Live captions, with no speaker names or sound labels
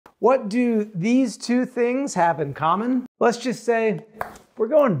What do these two things have in common? Let's just say we're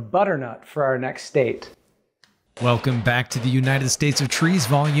going butternut for our next state. Welcome back to the United States of Trees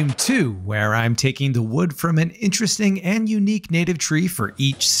Volume 2, where I'm taking the wood from an interesting and unique native tree for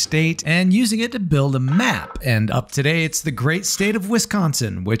each state and using it to build a map. And up today, it's the great state of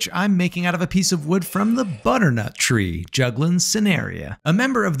Wisconsin, which I'm making out of a piece of wood from the butternut tree, Juglans cinerea. A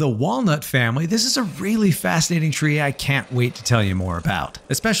member of the walnut family, this is a really fascinating tree I can't wait to tell you more about.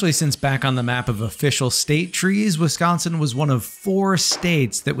 Especially since back on the map of official state trees, Wisconsin was one of 4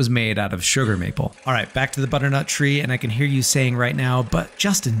 states that was made out of sugar maple. All right, back to the butternut tree, and I can hear you saying right now, but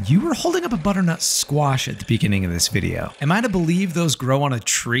Justin, you were holding up a butternut squash at the beginning of this video. Am I to believe those grow on a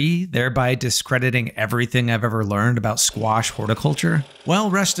tree, thereby discrediting everything I've ever learned about squash horticulture? Well,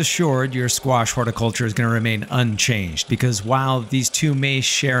 rest assured, your squash horticulture is going to remain unchanged, because while these two may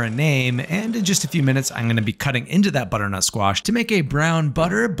share a name, and in just a few minutes I'm going to be cutting into that butternut squash to make a brown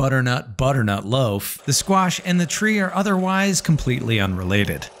butternut loaf, the squash and the tree are otherwise completely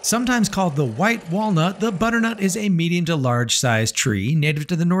unrelated. Sometimes called the white walnut, the butternut is a medium to large sized tree native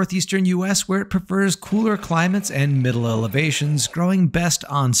to the northeastern US, where it prefers cooler climates and middle elevations, growing best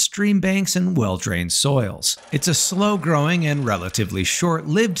on stream banks and well-drained soils. It's a slow growing and relatively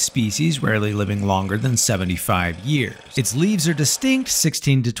short-lived species, rarely living longer than 75 years. Its leaves are distinct,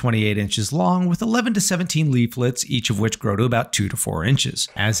 16 to 28 inches long, with 11 to 17 leaflets, each of which grow to about 2 to 4 inches.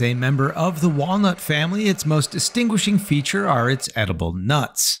 As a member of the walnut family, its most distinguishing feature are its edible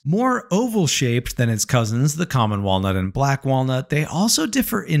nuts. More oval-shaped than its cousins, the common walnut and black walnut, they also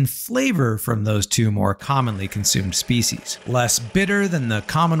differ in flavor from those two more commonly consumed species. Less bitter than the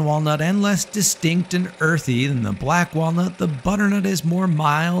common walnut and less distinct and earthy than the black walnut, the butternut is more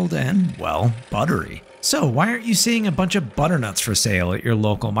mild and, well, buttery. So why aren't you seeing a bunch of butternuts for sale at your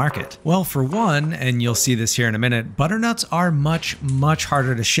local market? Well, for one, and you'll see this here in a minute, butternuts are much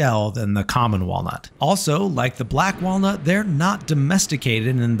harder to shell than the common walnut. Also, like the black walnut, they're not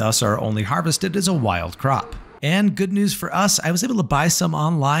domesticated and thus are only harvested as a wild crop. And good news for us, I was able to buy some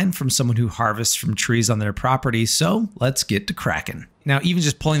online from someone who harvests from trees on their property, so let's get to cracking. Now, even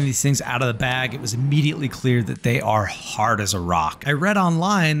just pulling these things out of the bag, it was immediately clear that they are hard as a rock. I read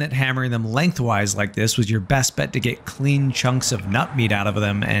online that hammering them lengthwise like this was your best bet to get clean chunks of nut meat out of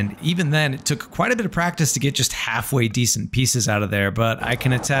them, and even then, it took quite a bit of practice to get just halfway decent pieces out of there, but I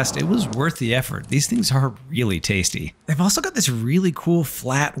can attest it was worth the effort. These things are really tasty. They've also got this really cool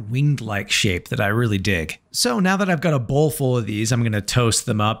flat winged-like shape that I really dig. So now that I've got a bowl full of these, I'm going to toast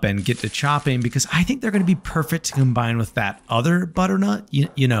them up and get to chopping because I think they're going to be perfect to combine with that other butternut,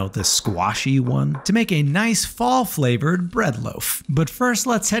 you know, the squashy one, to make a nice fall-flavored bread loaf. But first,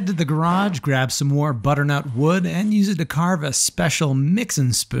 let's head to the garage, grab some more butternut wood, and use it to carve a special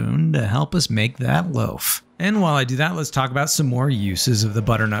mixing spoon to help us make that loaf. And while I do that, let's talk about some more uses of the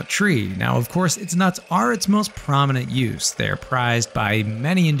butternut tree. Now, of course, its nuts are its most prominent use. They're prized by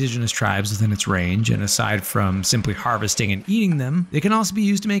many indigenous tribes within its range, and aside from simply harvesting and eating them, they can also be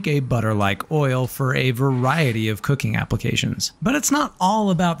used to make a butter-like oil for a variety of cooking applications. But it's not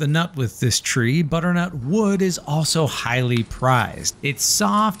all about the nut with this tree. Butternut wood is also highly prized. It's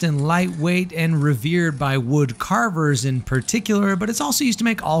soft and lightweight and revered by wood carvers in particular, but it's also used to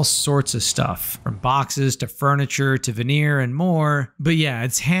make all sorts of stuff, from boxes to furniture to veneer and more. But yeah,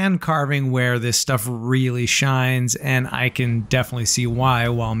 it's hand carving where this stuff really shines, and I can definitely see why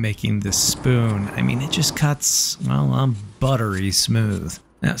while making this spoon. I mean, it just cuts, well, buttery smooth.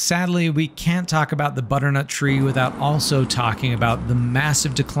 Now, sadly, we can't talk about the butternut tree without also talking about the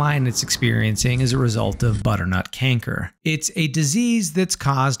massive decline it's experiencing as a result of butternut canker. It's a disease that's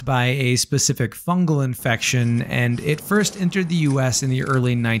caused by a specific fungal infection, and it first entered the US in the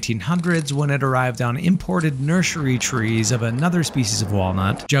early 1900s when it arrived on imported nursery trees of another species of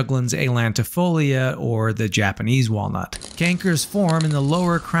walnut, Juglans ailantifolia, or the Japanese walnut. Cankers form in the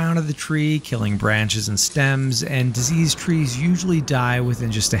lower crown of the tree, killing branches and stems, and diseased trees usually die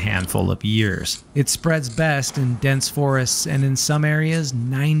within just a handful of years. It spreads best in dense forests, and in some areas,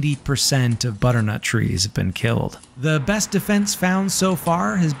 90% of butternut trees have been killed. The best defense found so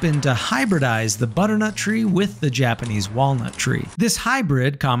far has been to hybridize the butternut tree with the Japanese walnut tree. This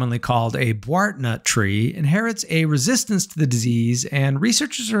hybrid, commonly called a Butternut tree, inherits a resistance to the disease, and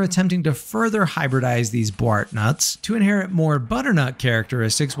researchers are attempting to further hybridize these Butternuts to inherit more butternut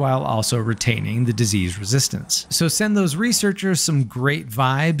characteristics while also retaining the disease resistance. So send those researchers some great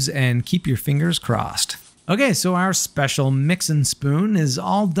vibes and keep your fingers crossed. Okay, so our special mixing spoon is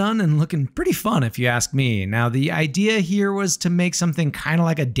all done and looking pretty fun if you ask me. Now, the idea here was to make something kind of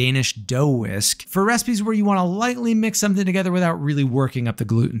like a Danish dough whisk for recipes where you want to lightly mix something together without really working up the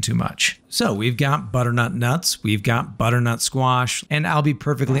gluten too much. So we've got butternut nuts, we've got butternut squash, and I'll be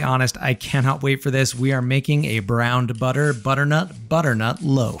perfectly honest, I cannot wait for this. We are making a browned butter butternut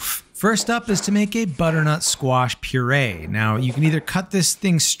loaf. First up is to make a butternut squash puree. Now, you can either cut this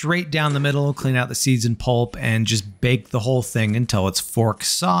thing straight down the middle, clean out the seeds and pulp, and just bake the whole thing until it's fork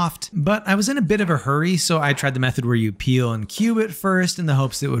soft. But I was in a bit of a hurry, so I tried the method where you peel and cube it first in the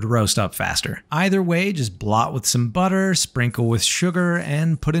hopes that it would roast up faster. Either way, just blot with some butter, sprinkle with sugar,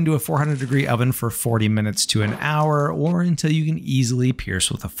 and put into a 400-degree oven for 40 minutes to an hour, or until you can easily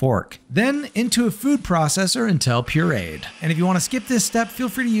pierce with a fork. Then into a food processor until pureed. And if you want to skip this step, feel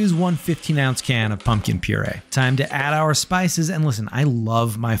free to use one 15-ounce can of pumpkin puree. Time to add our spices, and listen, I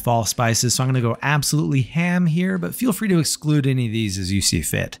love my fall spices, so I'm gonna go absolutely ham here, but feel free to exclude any of these as you see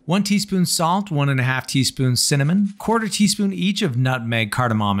fit. 1 teaspoon salt, 1.5 teaspoons cinnamon, 1/4 teaspoon each of nutmeg,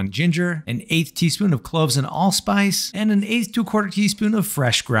 cardamom, and ginger, 1/8 teaspoon of cloves and allspice, and 1/8 to 1/4 teaspoon of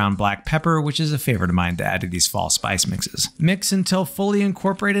fresh ground black pepper, which is a favorite of mine to add to these fall spice mixes. Mix until fully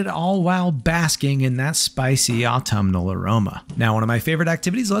incorporated, all while basking in that spicy autumnal aroma. Now, one of my favorite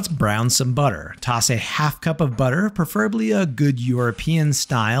activities, let's brown some butter. Toss a 1/2 cup of butter, preferably a good European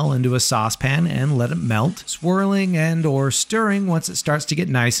style, into a saucepan and let it melt, swirling and or stirring once it starts to get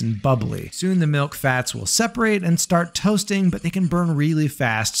nice and bubbly. Soon the milk fats will separate and start toasting, but they can burn really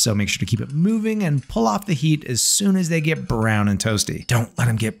fast, so make sure to keep it moving and pull off the heat as soon as they get brown and toasty. Don't let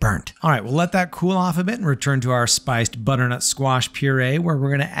them get burnt. All right, we'll let that cool off a bit and return to our spiced butternut squash puree, where we're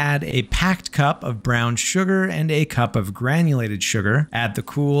going to add a packed cup of brown sugar and a cup of granulated sugar. Add the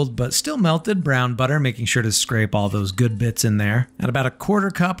cooled but still melted brown butter, making sure to scrape all those good bits in there. Add about a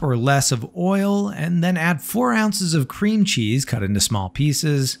 1/4 cup or less of oil, and then add 4 ounces of cream cheese cut into small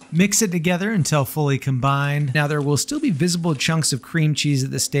pieces. Mix it together until fully combined. Now, there will still be visible chunks of cream cheese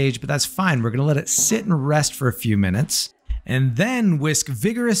at this stage, but that's fine. We're going to let it sit and rest for a few minutes, and then whisk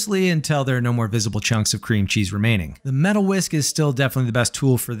vigorously until there are no more visible chunks of cream cheese remaining. The metal whisk is still definitely the best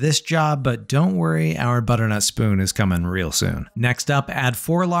tool for this job, but don't worry, our butternut spoon is coming real soon. Next up, add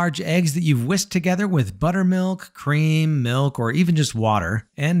 4 large eggs that you've whisked together with buttermilk, cream, milk, or even just water,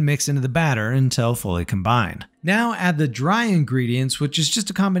 and mix into the batter until fully combined. Now add the dry ingredients, which is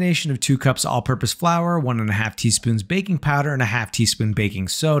just a combination of 2 cups all-purpose flour, 1.5 teaspoons baking powder, and a 1/2 teaspoon baking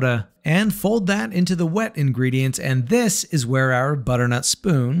soda, and fold that into the wet ingredients, and this is where our butternut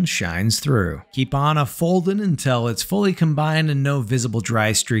spoon shines through. Keep on a-folding until it's fully combined and no visible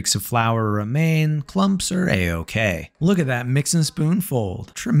dry streaks of flour remain. Clumps are a-okay. Look at that mixing spoon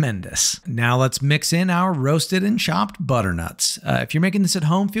fold. Tremendous. Now let's mix in our roasted and chopped butternuts. If you're making this at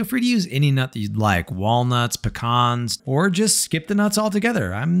home, feel free to use any nut that you'd like. Walnuts, pecans, or just skip the nuts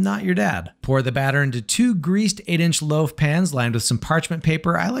altogether. I'm not your dad. Pour the batter into 2 greased 8-inch loaf pans lined with some parchment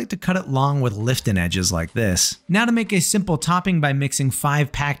paper. I like to cut it long with lifting edges like this. Now to make a simple topping by mixing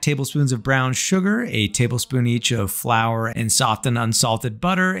 5 packed tablespoons of brown sugar, a tablespoon each of flour and soft and unsalted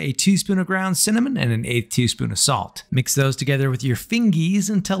butter, a teaspoon of ground cinnamon, and 1/8 teaspoon of salt. Mix those together with your fingies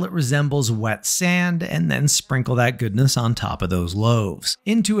until it resembles wet sand, and then sprinkle that goodness on top of those loaves.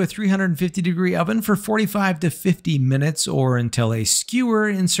 Into a 350-degree oven for 45 to 50 minutes, or until a skewer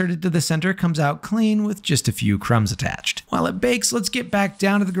inserted to the center comes out clean with just a few crumbs attached. While it bakes, let's get back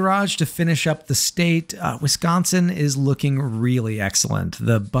down to the garage to finish up the state. Wisconsin is looking really excellent.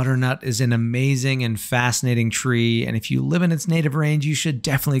 The butternut is an amazing and fascinating tree, and if you live in its native range, you should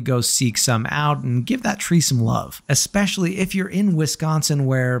definitely go seek some out and give that tree some love, especially if you're in Wisconsin,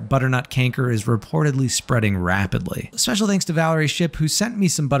 where butternut canker is reportedly spreading rapidly. Special thanks to Valerie Ship, who sent me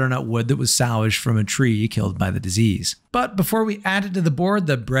some butternut wood that was salvaged from a tree killed by the disease. But before we add it to the board,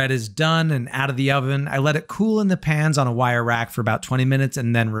 the bread is done and out of the oven. I let it cool in the pans on a wire rack for about 20 minutes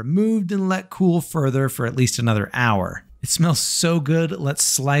and then removed and let cool further for at least another hour. It smells so good. Let's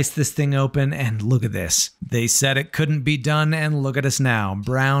slice this thing open and look at this. They said it couldn't be done, and look at us now.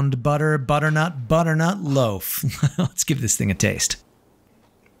 Browned butter, butternut loaf. Let's give this thing a taste.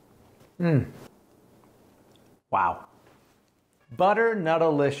 Wow.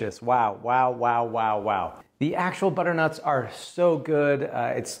 Butternut-alicious. Wow, wow, wow, wow, wow. The actual butternuts are so good.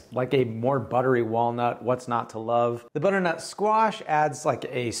 It's like a more buttery walnut. What's not to love? The butternut squash adds like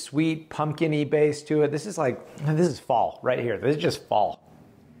a sweet pumpkin-y base to it. This is fall right here. This is just fall.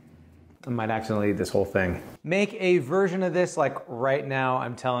 I might accidentally eat this whole thing. Make a version of this like right now,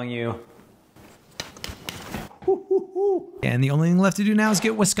 I'm telling you. And the only thing left to do now is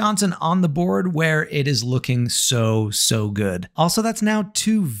get Wisconsin on the board, where it is looking so good. Also, that's now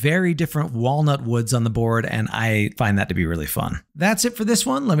 2 very different walnut woods on the board, and I find that to be really fun. That's it for this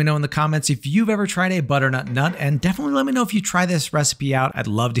one. Let me know in the comments if you've ever tried a butternut nut, and definitely let me know if you try this recipe out. I'd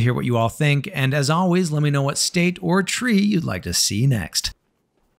love to hear what you all think. And as always, let me know what state or tree you'd like to see next.